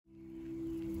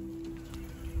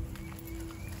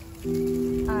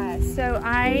So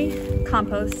I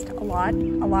compost a lot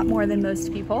more than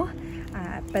most people,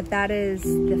 but that is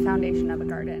the foundation of a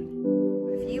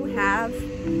garden. If you have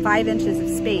 5 inches of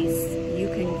space, you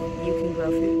can grow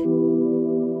food.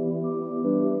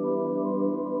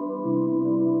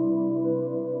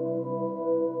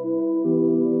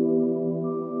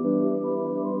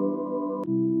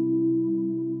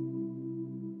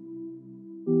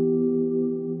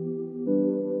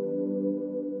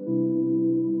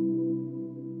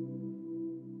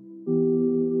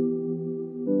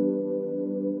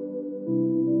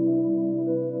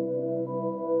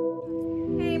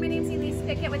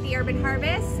 Pickett with the Urban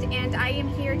Harvest, and I am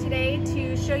here today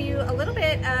to show you a little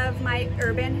bit of my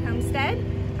urban homestead,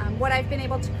 what I've been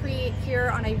able to create here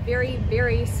on a very,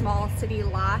 very small city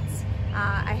lot.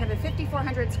 I have a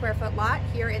 5,400 square foot lot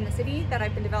here in the city that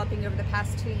I've been developing over the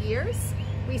past 2 years.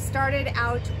 We started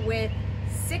out with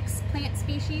 6 plant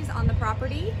species on the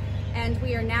property, and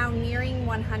we are now nearing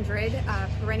 100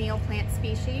 perennial plant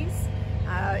species,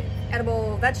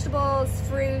 edible vegetables,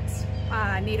 fruits,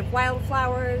 native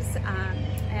wildflowers,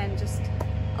 and just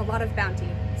a lot of bounty.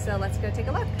 So let's go take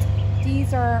a look.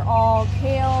 These are all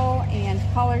kale and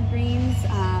collard greens.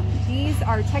 These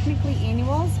are technically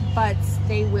annuals, but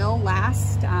they will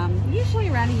last usually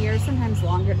around a year, sometimes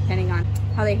longer, depending on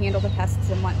how they handle the pests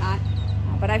and whatnot.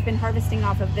 But I've been harvesting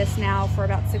off of this now for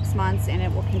about 6 months, and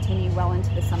it will continue well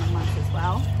into the summer months as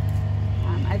well.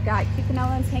 I've got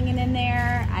cucamelons hanging in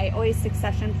there. I always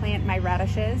succession plant my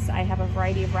radishes. I have a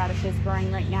variety of radishes growing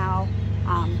right now,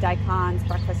 daikons,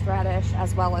 breakfast radish,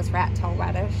 as well as rat tail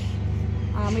radish.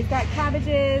 We've got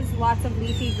cabbages, lots of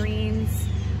leafy greens.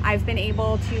 I've been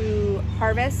able to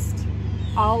harvest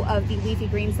all of the leafy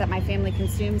greens that my family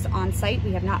consumes on site.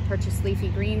 We have not purchased leafy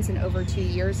greens in over 2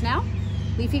 years now.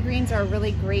 Leafy greens are a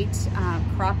really great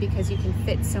crop because you can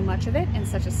fit so much of it in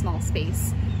such a small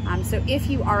space. So if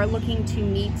you are looking to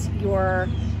meet your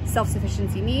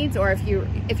self-sufficiency needs, or if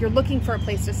you're looking for a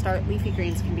place to start, leafy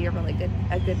greens can be a really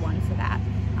good one for that.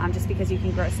 Just because you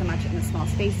can grow so much in a small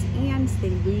space, and they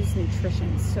lose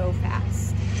nutrition so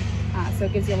fast. So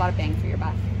it gives you a lot of bang for your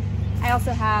buck. I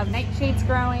also have nightshades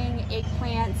growing,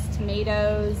 eggplants,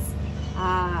 tomatoes.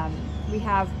 We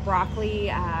have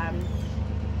broccoli.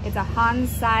 It's a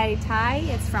Homestead Thai.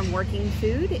 It's from Working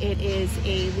Food. It is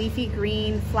a leafy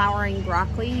green flowering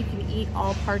broccoli. You can eat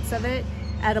all parts of it.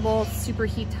 Edible, super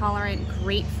heat tolerant,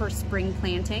 great for spring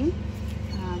planting.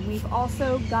 We've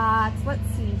also got, let's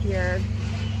see here,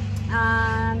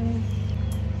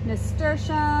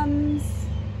 nasturtiums,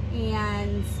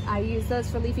 and I use those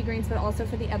for leafy greens, but also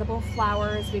for the edible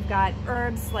flowers. We've got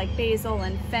herbs like basil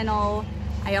and fennel.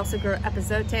 I also grow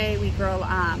epazote. We grow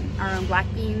our own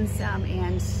black beans,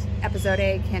 and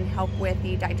epazote can help with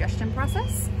the digestion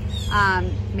process.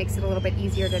 Makes it a little bit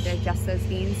easier to digest those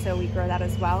beans, so we grow that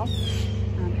as well.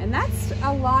 And that's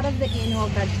a lot of the annual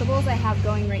vegetables I have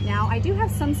going right now. I do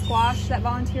have some squash that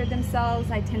volunteered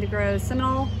themselves. I tend to grow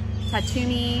Seminole,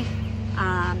 Tatumi,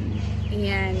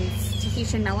 and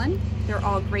Tahitian melon. They're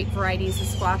all great varieties of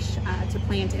squash to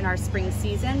plant in our spring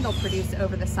season. They'll produce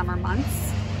over the summer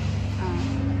months.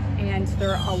 And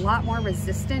they're a lot more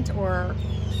resistant or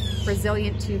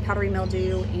resilient to powdery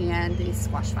mildew and the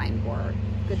squash vine borer.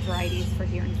 Good varieties for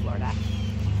here in Florida.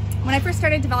 When I first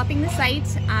started developing the site,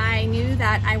 I knew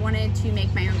that I wanted to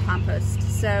make my own compost.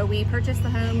 So we purchased the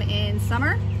home in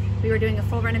summer. We were doing a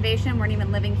full renovation, weren't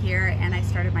even living here, and I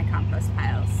started my compost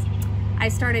piles. I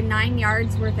started 9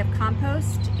 yards worth of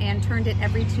compost and turned it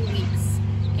every 2 weeks.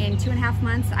 In 2.5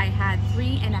 months, I had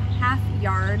 3.5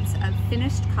 yards of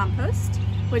finished compost,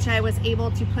 which I was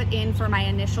able to put in for my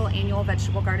initial annual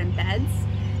vegetable garden beds.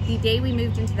 The day we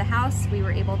moved into the house, we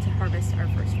were able to harvest our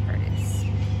first produce.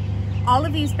 All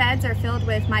of these beds are filled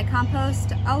with my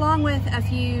compost, along with a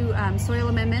few soil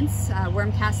amendments.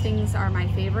 Worm castings are my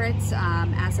favorites,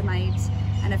 azomite,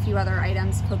 and a few other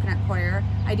items, coconut coir.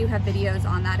 I do have videos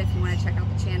on that if you want to check out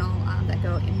the channel that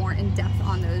go more in depth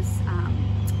on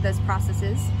those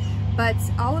processes. But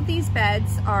all of these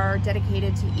beds are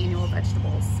dedicated to annual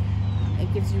vegetables.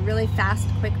 It gives you really fast,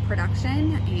 quick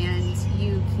production, and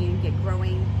you can get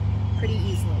growing pretty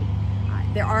easily.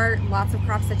 There are lots of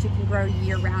crops that you can grow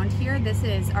year-round here. This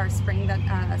is our spring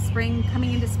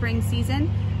coming into spring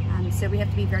season, so we have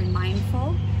to be very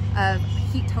mindful of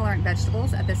heat-tolerant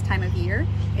vegetables at this time of year.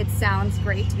 It sounds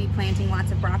great to be planting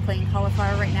lots of broccoli and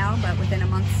cauliflower right now, but within a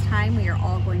month's time, we are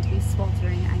all going to be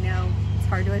sweltering. I know it's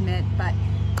hard to admit, but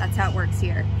that's how it works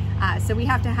here. So we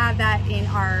have to have that in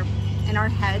our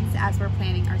heads as we're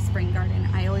planting our spring garden.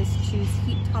 I always choose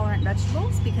heat-tolerant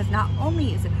vegetables because not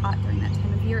only is it hot during that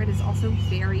time of year, it is also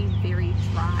very, very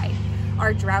dry.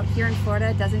 our drought here in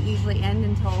Florida doesn't usually end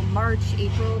until March,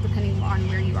 April, depending on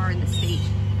where you are in the state.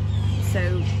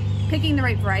 So picking the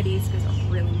right varieties goes a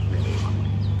really, really long way.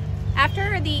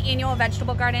 After the annual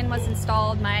vegetable garden was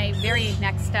installed, my very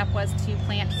next step was to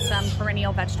plant some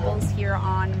perennial vegetables here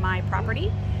on my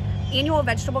property. Annual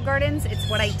vegetable gardens, it's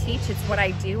what I teach, it's what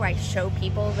I do. I show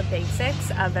people the basics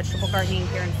of vegetable gardening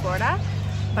here in Florida,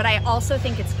 but I also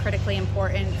think it's critically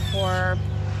important for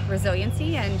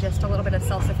resiliency and just a little bit of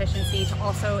self-sufficiency to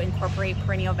also incorporate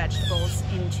perennial vegetables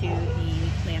into the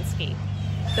landscape.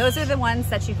 Those are the ones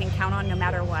that you can count on no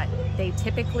matter what. They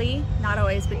typically, not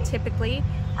always, but typically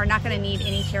are not going to need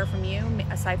any care from you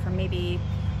aside from maybe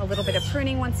a little bit of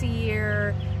pruning once a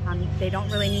year. They don't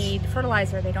really need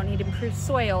fertilizer, they don't need improved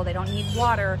soil, they don't need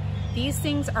water. These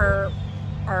things are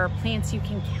plants you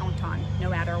can count on no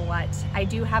matter what. I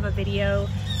do have a video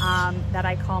that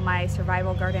I call my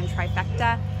survival garden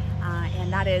trifecta,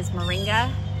 and that is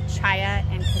moringa, chaya,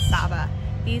 and cassava.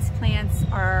 These plants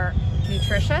are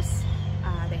nutritious,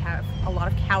 they have a lot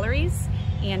of calories,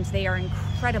 and they are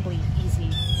incredibly easy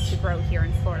to grow here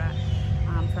in Florida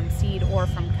from seed or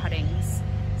from cuttings.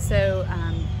 So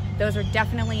those are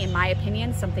definitely, in my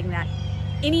opinion, something that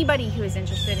anybody who is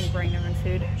interested in growing their own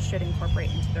food should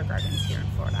incorporate into their gardens here in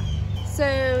Florida.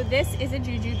 So this is a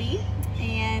jujube,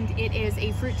 and it is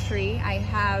a fruit tree. I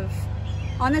have,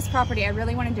 on this property, I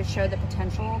really wanted to show the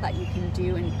potential that you can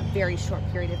do in a very short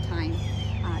period of time.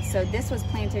 So this was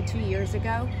planted 2 years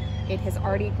ago. It has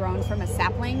already grown from a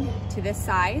sapling to this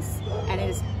size, and it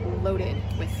is loaded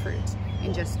with fruit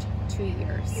in just 2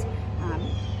 years.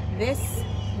 This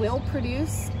will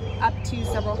produce up to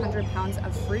several hundred pounds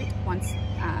of fruit once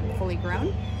fully grown,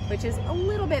 which is a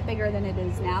little bit bigger than it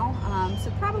is now.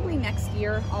 So probably next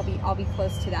year I'll be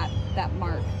close to that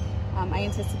mark. I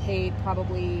anticipate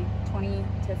probably 20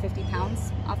 to 50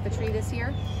 pounds off the tree this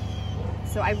year.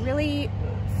 So I really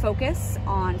focus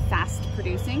on fast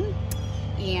producing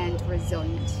and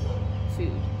resilient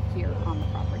food here on the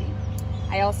property.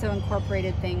 I also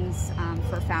incorporated things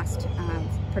for fast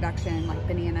production like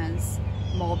bananas,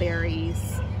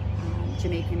 mulberries,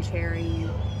 Jamaican cherry,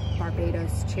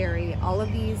 Barbados cherry. All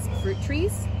of these fruit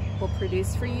trees will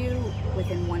produce for you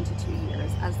within 1 to 2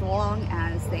 years, as long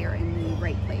as they are in the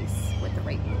right place with the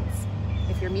right needs.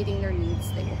 If you're meeting their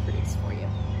needs, they will produce for you.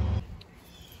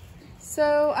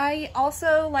 So I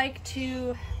also like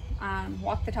to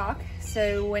walk the talk.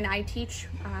 So when I teach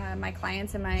my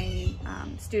clients and my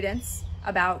students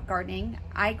about gardening,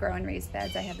 I grow and raise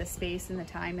beds. I have the space and the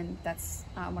time, and that's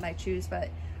what I choose. But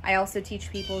I also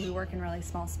teach people who work in really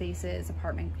small spaces,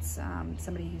 apartments,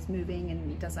 somebody who's moving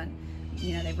and doesn't,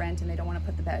 they rent and they don't want to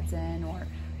put the beds in, or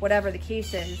whatever the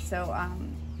case is. So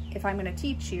if I'm going to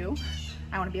teach you,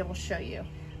 I want to be able to show you.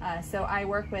 So I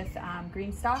work with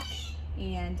green stock,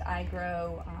 and I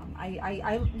grow,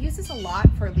 I use this a lot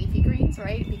for leafy greens,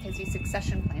 right? Because you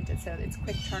succession planted, so it's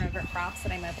quick turnover crops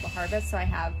that I'm able to harvest. So I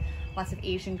have lots of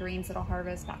Asian greens that I'll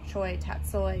harvest, bok choy,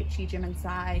 tatsoi, chi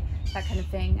jimansai, that kind of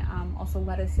thing. Also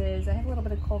lettuces. I have a little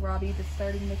bit of kohlrabi that's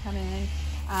starting to come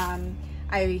in.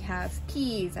 I have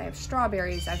peas, I have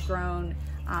strawberries, I've grown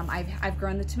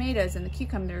the tomatoes and the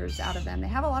cucumbers out of them. They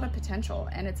have a lot of potential,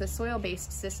 and it's a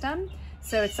soil-based system.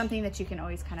 So it's something that you can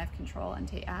always kind of control and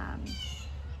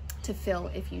to fill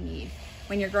if you need.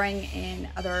 When you're growing in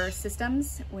other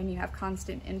systems, when you have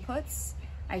constant inputs,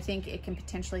 I think it can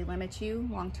potentially limit you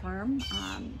long-term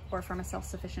or from a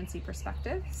self-sufficiency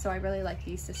perspective. So I really like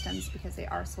these systems because they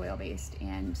are soil-based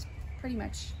and pretty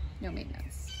much no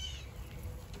maintenance.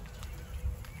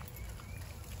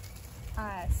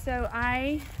 So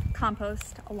I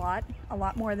compost a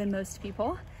lot more than most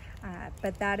people,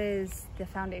 but that is the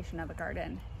foundation of a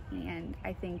garden, and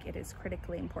I think it is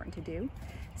critically important to do.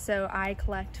 So I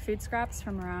collect food scraps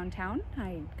from around town.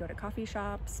 I go to coffee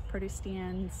shops, produce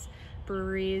stands,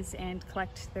 breweries, and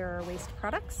collect their waste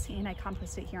products, and I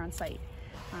compost it here on site.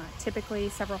 Typically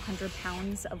several hundred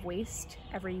pounds of waste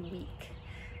every week.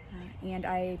 And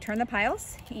I turn the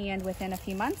piles, and within a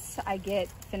few months I get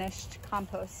finished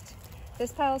compost.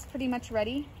 This pile is pretty much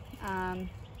ready.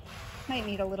 Might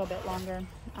need a little bit longer.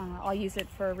 I'll use it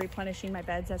for replenishing my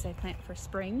beds as I plant for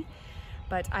spring.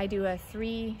 But I do a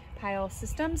 3-pile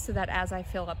system so that as I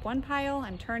fill up one pile,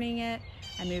 I'm turning it,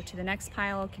 I move to the next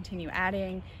pile, continue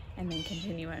adding, and then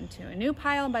continue into a new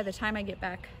pile. By the time I get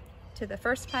back to the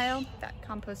first pile, that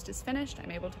compost is finished.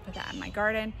 I'm able to put that in my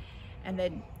garden and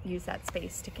then use that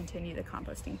space to continue the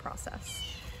composting process.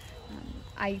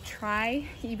 I try,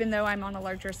 even though I'm on a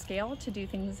larger scale, to do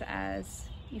things as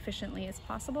efficiently as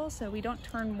possible. So we don't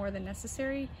turn more than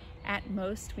necessary. At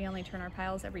most, we only turn our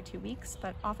piles every 2 weeks,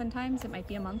 but oftentimes it might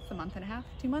be a month and a half,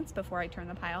 2 months before I turn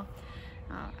the pile.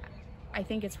 I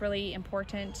think it's really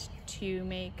important to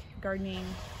make gardening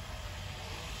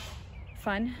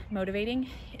fun, motivating.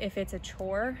 If it's a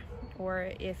chore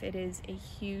or if it is a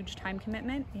huge time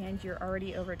commitment and you're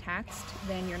already overtaxed,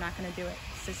 then you're not going to do it.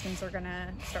 Systems are going to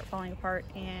start falling apart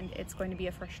and it's going to be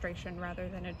a frustration rather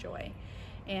than a joy.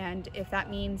 And if that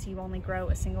means you only grow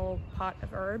a single pot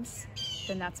of herbs,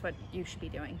 then that's what you should be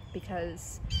doing,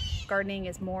 because gardening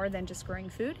is more than just growing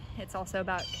food. It's also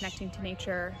about connecting to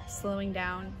nature, slowing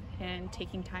down, and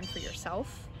taking time for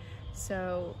yourself.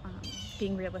 So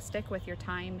being realistic with your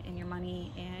time and your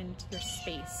money and your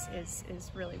space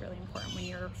is really, really important when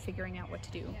you're figuring out what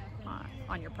to do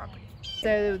on your property.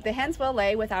 So the hens will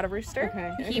lay without a rooster.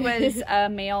 Okay. He was a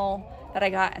male that I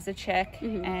got as a chick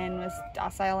and was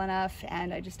docile enough,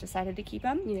 and I just decided to keep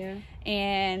him. Yeah.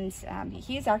 And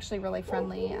he's actually really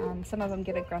friendly. Some of them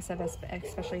get aggressive,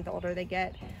 especially the older they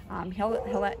get. He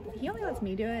only lets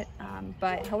me do it,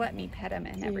 but he'll let me pet him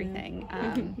and everything.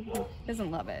 Doesn't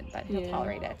love it, but he'll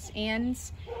tolerate it. And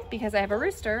because I have a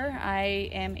rooster, I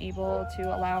am able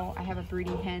to allow, I have a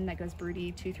broody hen that goes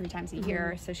broody 2-3 times a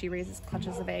year, so she raises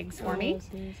clutches of eggs for me,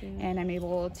 and I'm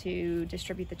able to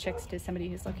distribute the chicks to somebody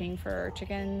who's looking for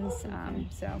chickens.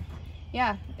 So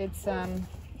yeah, it's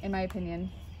in my opinion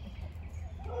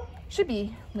should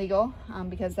be legal,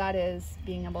 because that is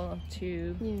being able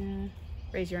to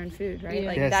raise your own food, right?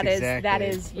 Like that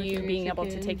is you being able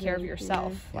to take care of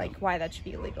yourself. Like why that should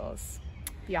be illegal is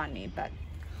beyond me. But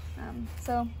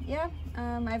so yeah,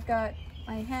 I've got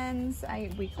my hens.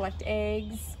 We collect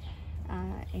eggs,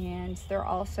 and they're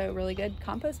also really good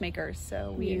compost makers.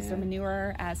 So we use their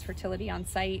manure as fertility on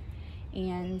site,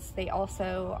 and they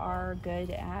also are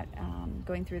good at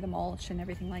going through the mulch and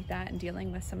everything like that, and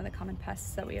dealing with some of the common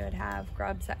pests that we would have,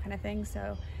 grubs, that kind of thing.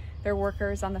 So they're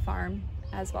workers on the farm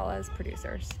as well as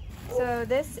producers. So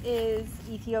this is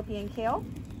Ethiopian kale.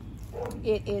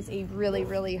 It is a really,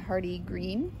 really hardy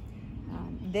green.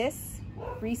 This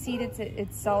reseeded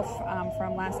itself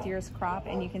from last year's crop,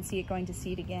 and you can see it going to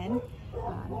seed again.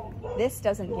 This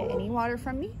doesn't get any water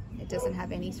from me. It doesn't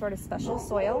have any sort of special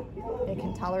soil. It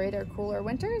can tolerate our cooler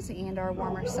winters and our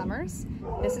warmer summers.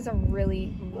 This is a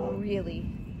really, really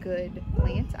good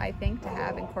plant, I think, to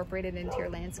have incorporated into your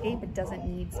landscape. It doesn't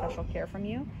need special care from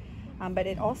you, but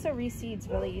it also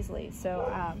reseeds really easily. So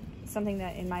something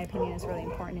that, in my opinion, is really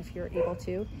important if you're able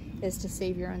to, is to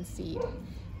save your own seed.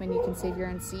 When you can save your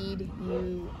own seed,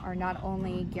 you are not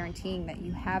only guaranteeing that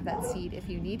you have that seed if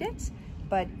you need it,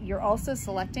 but you're also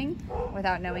selecting,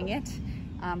 without knowing it,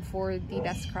 for the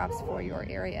best crops for your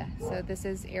area. So this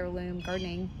is heirloom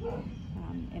gardening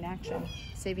in action.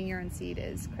 Saving your own seed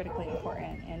is critically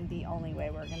important, and the only way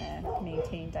we're gonna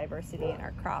maintain diversity in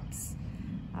our crops,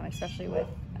 especially with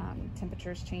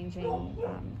temperatures changing,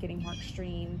 getting more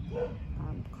extreme,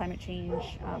 climate change,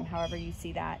 however you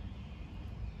see that.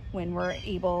 When we're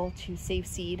able to save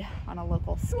seed on a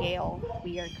local scale,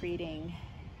 we are creating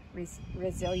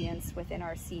resilience within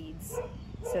our seeds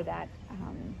so that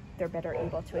they're better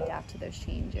able to adapt to those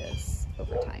changes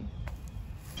over time.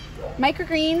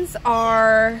 Microgreens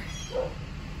are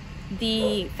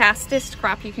the fastest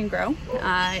crop you can grow.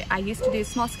 I used to do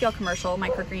small scale commercial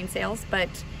microgreen sales, but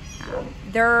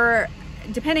they're,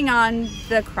 depending on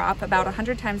the crop, about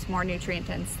 100 times more nutrient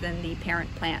dense than the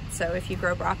parent plant. So if you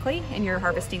grow broccoli and you're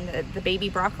harvesting the baby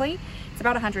broccoli, it's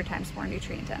about 100 times more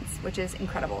nutrient dense, which is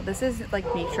incredible. This is like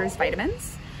nature's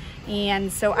vitamins.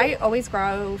 And so I always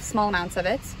grow small amounts of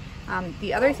it.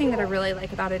 The other thing that I really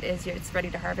like about it is it's ready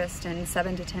to harvest in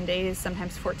 7 to 10 days,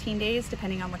 sometimes 14 days,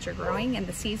 depending on what you're growing in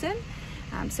the season.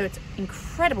 So it's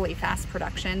incredibly fast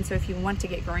production. So if you want to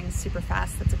get growing super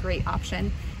fast, that's a great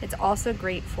option. It's also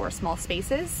great for small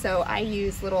spaces. So I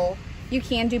use little, you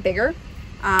can do bigger,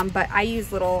 but I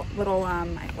use little, what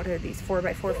are these,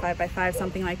 4x4, 5x5,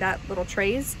 something like that, little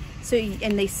trays. So,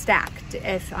 and they stacked.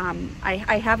 If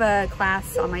I have a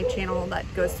class on my channel that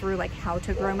goes through like how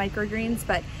to grow microgreens,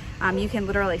 but you can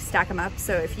literally stack them up.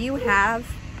 So if you have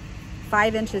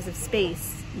 5 inches of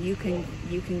space, you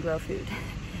can grow food.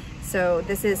 So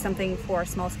this is something for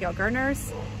small scale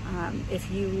gardeners. If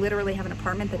you literally have an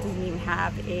apartment that doesn't even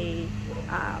have a,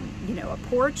 a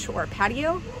porch or a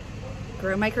patio,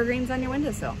 grow microgreens on your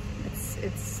windowsill.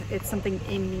 It's something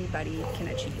anybody can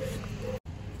achieve.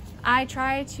 I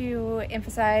try to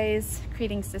emphasize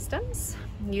creating systems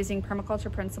using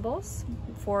permaculture principles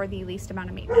for the least amount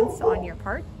of maintenance on your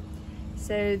part.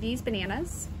 So these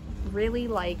bananas really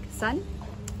like sun,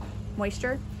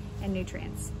 moisture, and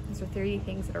nutrients. Those are 3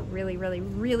 things that are really, really,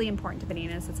 really important to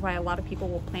bananas. That's why a lot of people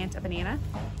will plant a banana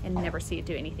and never see it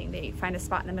do anything. They find a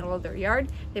spot in the middle of their yard,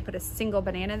 they put a single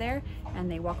banana there, and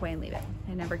they walk away and leave it.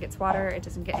 It never gets water, it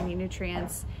doesn't get any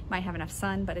nutrients, it might have enough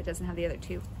sun, but it doesn't have the other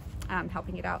 2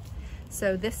 helping it out.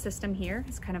 So this system here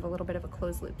is kind of a little bit of a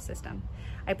closed loop system.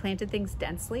 I planted things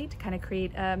densely to kind of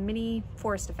create a mini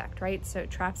forest effect, right? So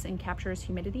it traps and captures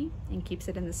humidity and keeps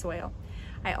it in the soil.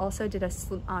 I also did a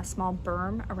small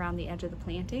berm around the edge of the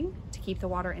planting to keep the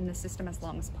water in the system as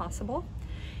long as possible.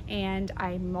 And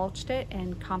I mulched it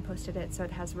and composted it so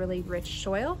it has really rich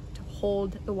soil to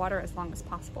hold the water as long as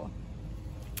possible.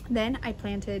 Then I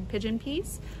planted pigeon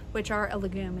peas, which are a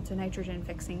legume. It's a nitrogen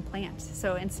fixing plant.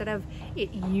 So instead of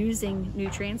it using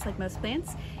nutrients like most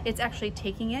plants, it's actually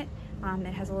taking it.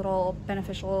 It has a little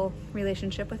beneficial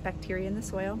relationship with bacteria in the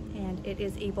soil, and it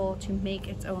is able to make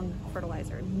its own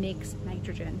fertilizer. It makes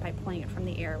nitrogen by pulling it from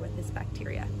the air with this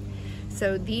bacteria.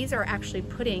 So these are actually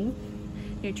putting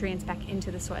nutrients back into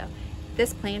the soil.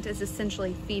 This plant is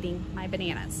essentially feeding my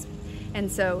bananas.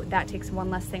 And so that takes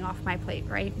one less thing off my plate,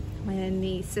 right? When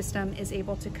the system is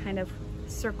able to kind of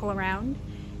circle around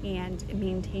and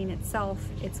maintain itself,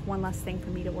 it's one less thing for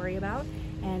me to worry about,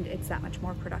 and it's that much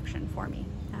more production for me.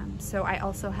 So I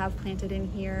also have planted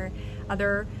in here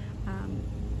other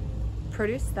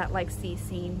produce that likes the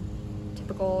same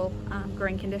typical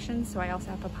growing conditions. So I also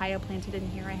have papaya planted in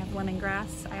here. I have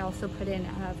lemongrass. I also put in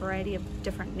a variety of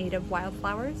different native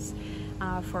wildflowers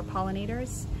for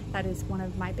pollinators. That is one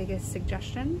of my biggest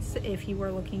suggestions if you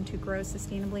were looking to grow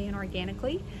sustainably and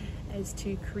organically, is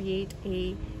to create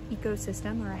a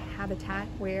ecosystem or a habitat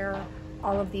where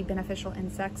all of the beneficial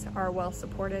insects are well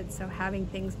supported. So having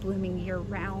things blooming year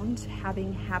round,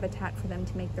 having habitat for them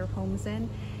to make their homes in,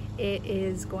 it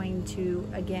is going to,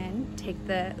 again, take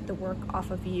the work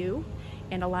off of you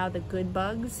and allow the good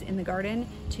bugs in the garden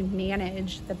to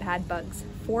manage the bad bugs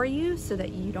for you so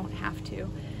that you don't have to.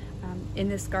 In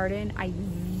this garden, I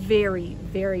very,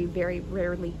 very, very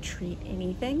rarely treat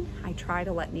anything. I try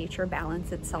to let nature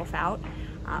balance itself out.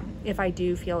 If I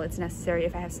do feel it's necessary,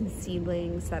 if I have some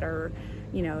seedlings that are,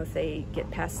 you know, if they get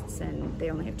pests and they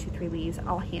only have 2-3 leaves,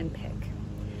 I'll hand pick.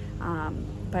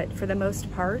 But for the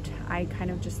most part, I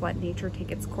kind of just let nature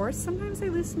take its course. Sometimes I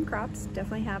lose some crops,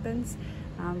 definitely happens.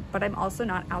 But I'm also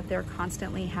not out there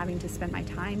constantly having to spend my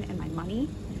time and my money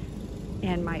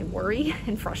and my worry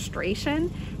and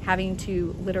frustration having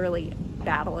to literally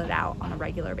battle it out on a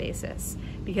regular basis,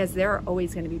 because there are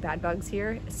always going to be bad bugs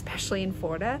here, especially in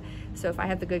Florida. So if I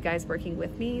have the good guys working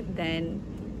with me, then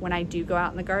when I do go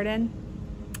out in the garden,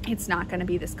 it's not going to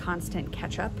be this constant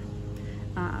catch up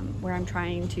where I'm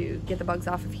trying to get the bugs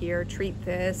off of here, treat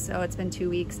this, oh, it's been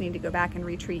 2 weeks, need to go back and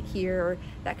retreat here, or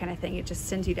that kind of thing. It just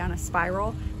sends you down a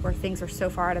spiral where things are so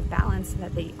far out of balance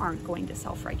that they aren't going to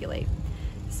self-regulate.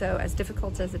 So as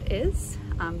difficult as it is,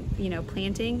 you know,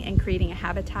 planting and creating a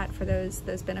habitat for those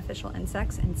beneficial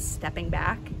insects and stepping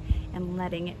back and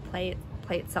letting it play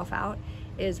itself out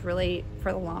is really,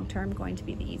 for the long term, going to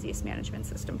be the easiest management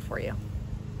system for you.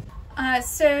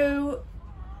 So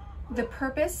the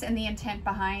purpose and the intent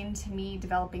behind me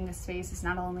developing this space is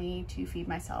not only to feed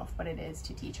myself, but it is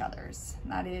to teach others.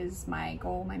 That is my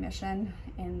goal, my mission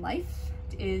in life,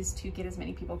 is to get as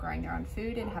many people growing their own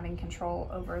food and having control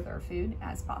over their food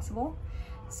as possible.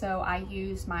 So I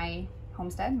use my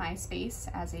homestead, my space,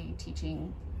 as a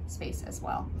teaching space as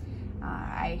well.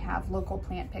 I have local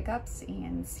plant pickups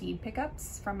and seed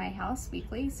pickups from my house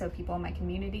weekly, so people in my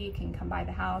community can come by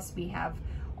the house. We have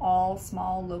all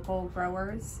small local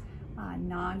growers,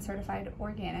 non-certified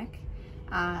organic,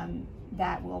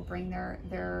 that will bring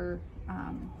their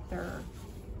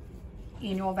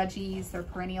annual veggies, their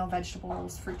perennial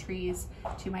vegetables, fruit trees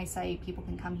to my site. People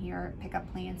can come here, pick up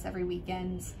plants every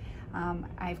weekend.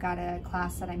 I've got a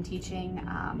class that I'm teaching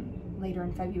later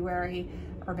in February,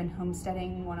 Urban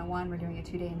Homesteading 101. We're doing a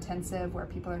 2-day intensive where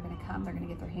people are going to come, they're going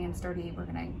to get their hands dirty. We're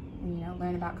going to, you know,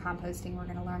 learn about composting. We're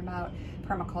going to learn about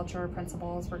permaculture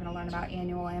principles. We're going to learn about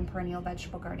annual and perennial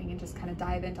vegetable gardening and just kind of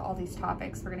dive into all these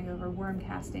topics. We're going to go over worm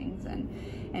castings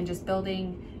and just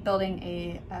building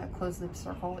a closed loop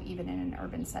circle even in an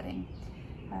urban setting.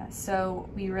 So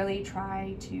we really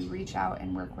try to reach out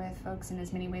and work with folks in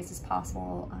as many ways as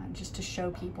possible, just to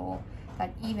show people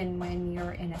that even when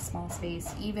you're in a small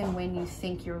space, even when you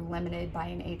think you're limited by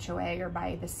an HOA or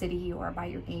by the city or by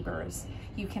your neighbors,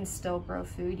 you can still grow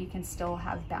food, you can still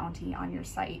have bounty on your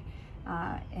site,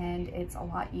 and it's a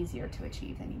lot easier to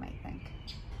achieve than you might think.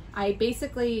 I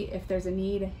basically, if there's a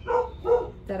need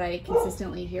that I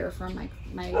consistently hear from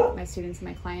my students and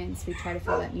my clients, we try to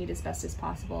fill that need as best as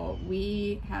possible.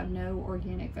 We have no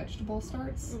organic vegetable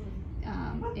starts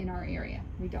in our area.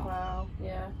 We don't. Wow,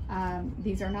 yeah.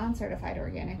 These are non-certified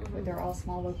organic. They're all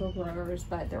small local growers,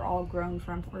 but they're all grown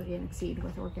from organic seed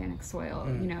with organic soil,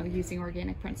 you know, using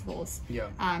organic principles. Yeah.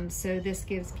 So this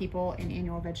gives people an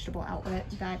annual vegetable outlet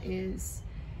that is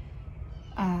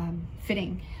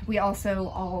fitting. We also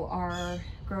all are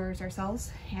growers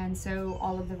ourselves, and so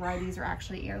all of the varieties are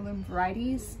actually heirloom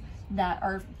varieties that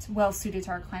are well suited to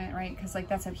our climate, right? Because like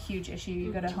that's a huge issue.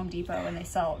 You go to Home Depot and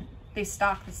they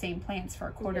stock the same plants for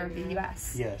a quarter of the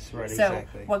US. Yes, right, so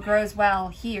exactly. What grows well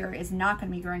here is not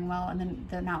going to be growing well in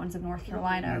the mountains of North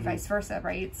Carolina or vice versa,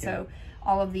 right? So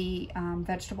all of the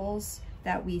vegetables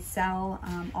that we sell,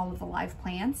 all of the live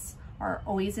plants are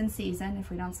always in season. If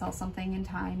we don't sell something in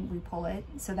time, we pull it,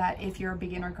 so that if you're a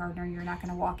beginner gardener, you're not going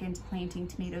to walk into planting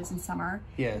tomatoes in summer,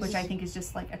 which I think is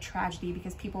just like a tragedy,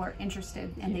 because people are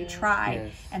interested and they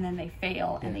try and then they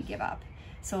fail and they give up.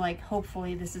 So like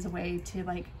hopefully this is a way to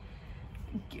like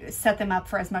set them up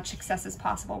for as much success as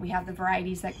possible. We have the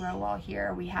varieties that grow well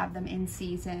here, we have them in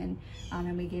season,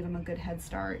 and we gave them a good head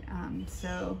start.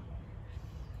 So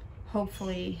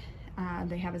hopefully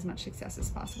they have as much success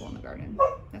as possible in the garden.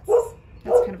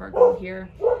 That's kind of our goal here.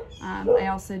 I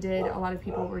also did, a lot of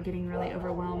people were getting really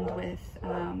overwhelmed with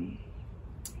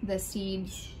the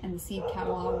seeds and the seed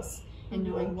catalogs and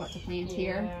knowing what to plant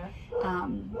here.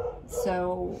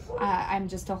 So I'm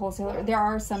just a wholesaler. There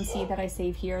are some seed that I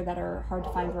save here that are hard to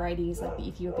find varieties, like the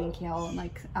Ethiopian kale and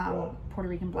like Puerto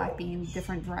Rican black bean,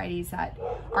 different varieties that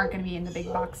aren't going to be in the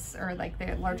big box or like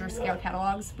the larger scale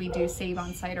catalogs. We do save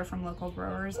on site or from local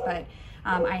growers, but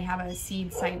I have a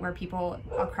seed site where people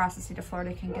across the state of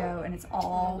Florida can go, and it's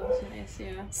all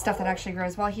stuff that actually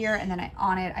grows well here. And then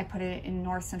on it, I put it in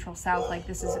north, central, south. Like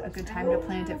this is a good time to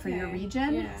plant it for your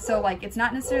region. So like it's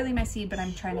not necessarily my seed, but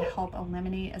I'm trying to help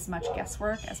eliminate as much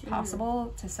guesswork as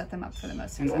possible to set them up for the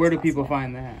most success. And where do people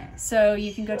find that? So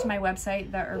you can go to my website,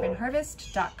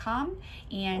 theurbanharvest.com,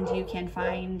 and you can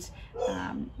find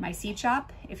my seed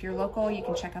shop. If you're local, you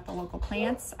can check out the local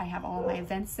plants. I have all of my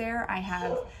events there. I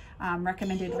have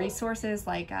recommended resources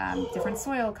like different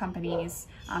soil companies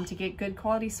to get good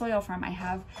quality soil from. I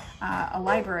have a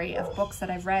library of books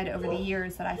that I've read over the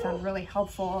years that I found really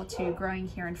helpful to growing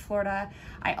here in Florida.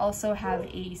 I also have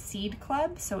a seed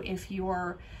club, so if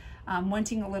you're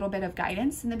wanting a little bit of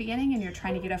guidance in the beginning and you're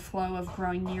trying to get a flow of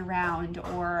growing year-round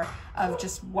or of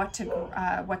just what to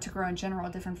grow in general,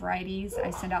 different varieties,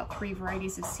 I send out 3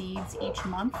 varieties of seeds each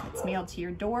month. It's mailed to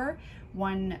your door,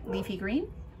 1 leafy green,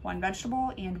 1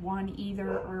 vegetable, and 1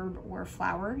 either herb or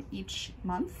flower each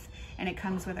month. And it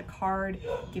comes with a card,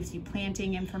 gives you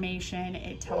planting information,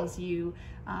 it tells you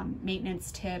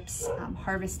maintenance tips,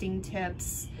 harvesting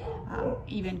tips,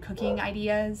 even cooking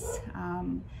ideas,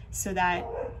 so that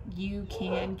you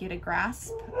can get a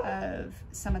grasp of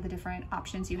some of the different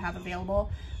options you have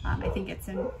available. I think it's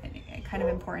kind of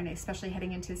important, especially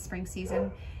heading into spring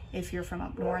season. If you're from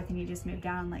up north and you just moved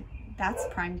down, like that's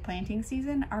prime planting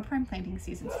season. Our prime planting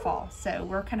season's fall, so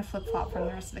we're kind of flip-flop from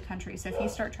the rest of the country. So if you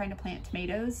start trying to plant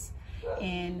tomatoes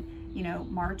in, you know,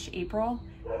 March, April,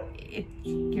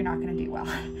 you're not going to do well.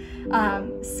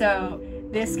 So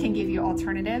this can give you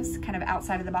alternatives, kind of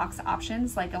outside of the box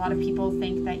options. Like a lot of people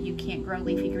think that you can't grow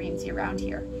leafy greens year round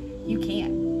here. You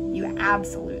can. You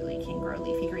absolutely can grow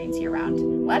leafy greens year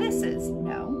round. Lettuces,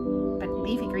 no, but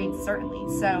leafy greens certainly.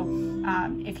 So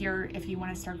if you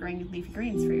want to start growing leafy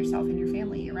greens for yourself and your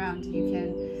family year round, you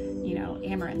can, you know,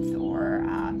 amaranth or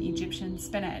Egyptian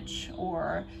spinach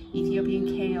or Ethiopian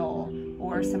kale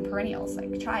or some perennials like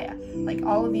chaya. Like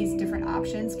all of these different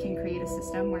options can create a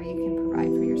system where you can provide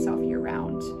for yourself year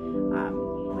round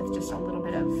with just a little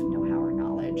bit of know-how or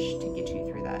knowledge to get you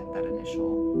through that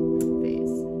initial